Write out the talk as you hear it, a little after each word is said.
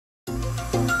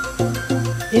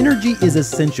Energy is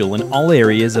essential in all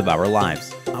areas of our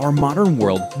lives. Our modern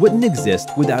world wouldn't exist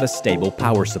without a stable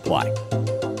power supply.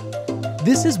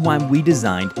 This is why we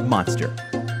designed Monster,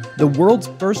 the world's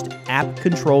first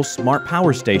app-controlled smart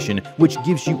power station which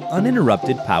gives you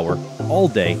uninterrupted power all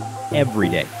day, every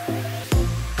day.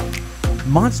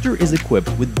 Monster is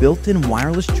equipped with built-in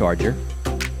wireless charger,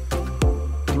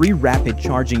 3 rapid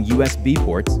charging USB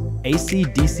ports,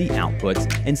 AC/DC outputs,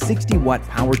 and 60-watt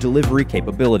power delivery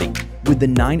capability. With the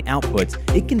 9 outputs,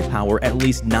 it can power at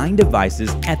least 9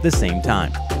 devices at the same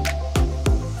time.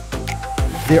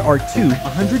 There are 2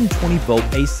 120-volt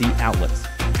AC outlets.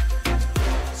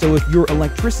 So if your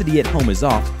electricity at home is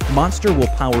off, Monster will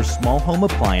power small home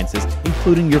appliances,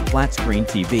 including your flat-screen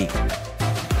TV.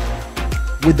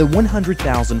 With the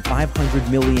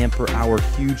 100,500 mAh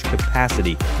huge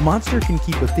capacity, Monster can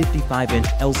keep a 55-inch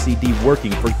LCD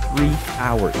working for 3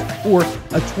 hours, or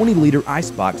a 20-liter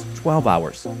icebox 12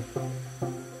 hours.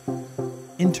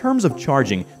 In terms of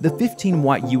charging, the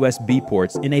 15-watt USB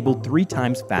ports enable 3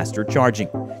 times faster charging.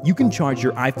 You can charge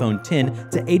your iPhone X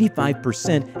to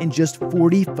 85% in just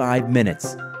 45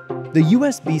 minutes. The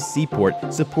USB-C port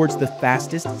supports the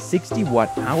fastest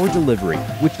 60-watt power delivery,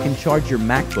 which can charge your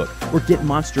MacBook or get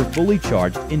Monster fully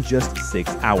charged in just 6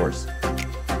 hours.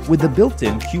 With the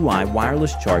built-in QI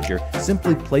wireless charger,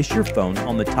 simply place your phone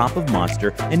on the top of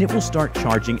Monster and it will start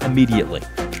charging immediately.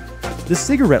 The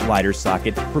cigarette lighter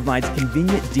socket provides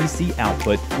convenient DC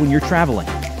output when you're traveling.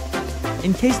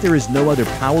 In case there is no other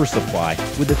power supply,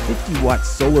 with a 50-watt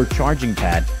solar charging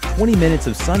pad, 20 minutes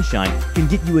of sunshine can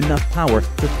get you enough power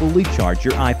to fully charge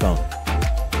your iPhone.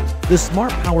 The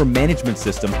Smart Power Management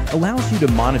System allows you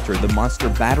to monitor the Monster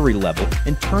battery level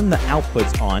and turn the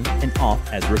outputs on and off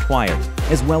as required,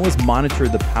 as well as monitor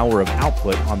the power of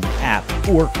output on the app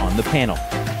or on the panel.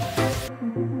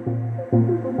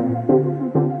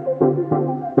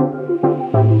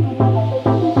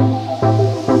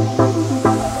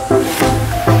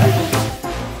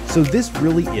 So this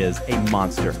really is a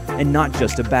Monster, and not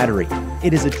just a battery.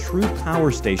 It is a true power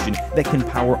station that can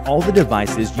power all the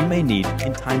devices you may need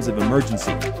in times of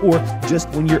emergency, or just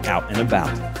when you're out and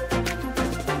about.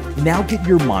 Now get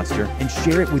your Monster and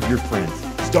share it with your friends.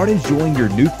 Start enjoying your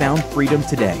newfound freedom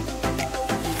today.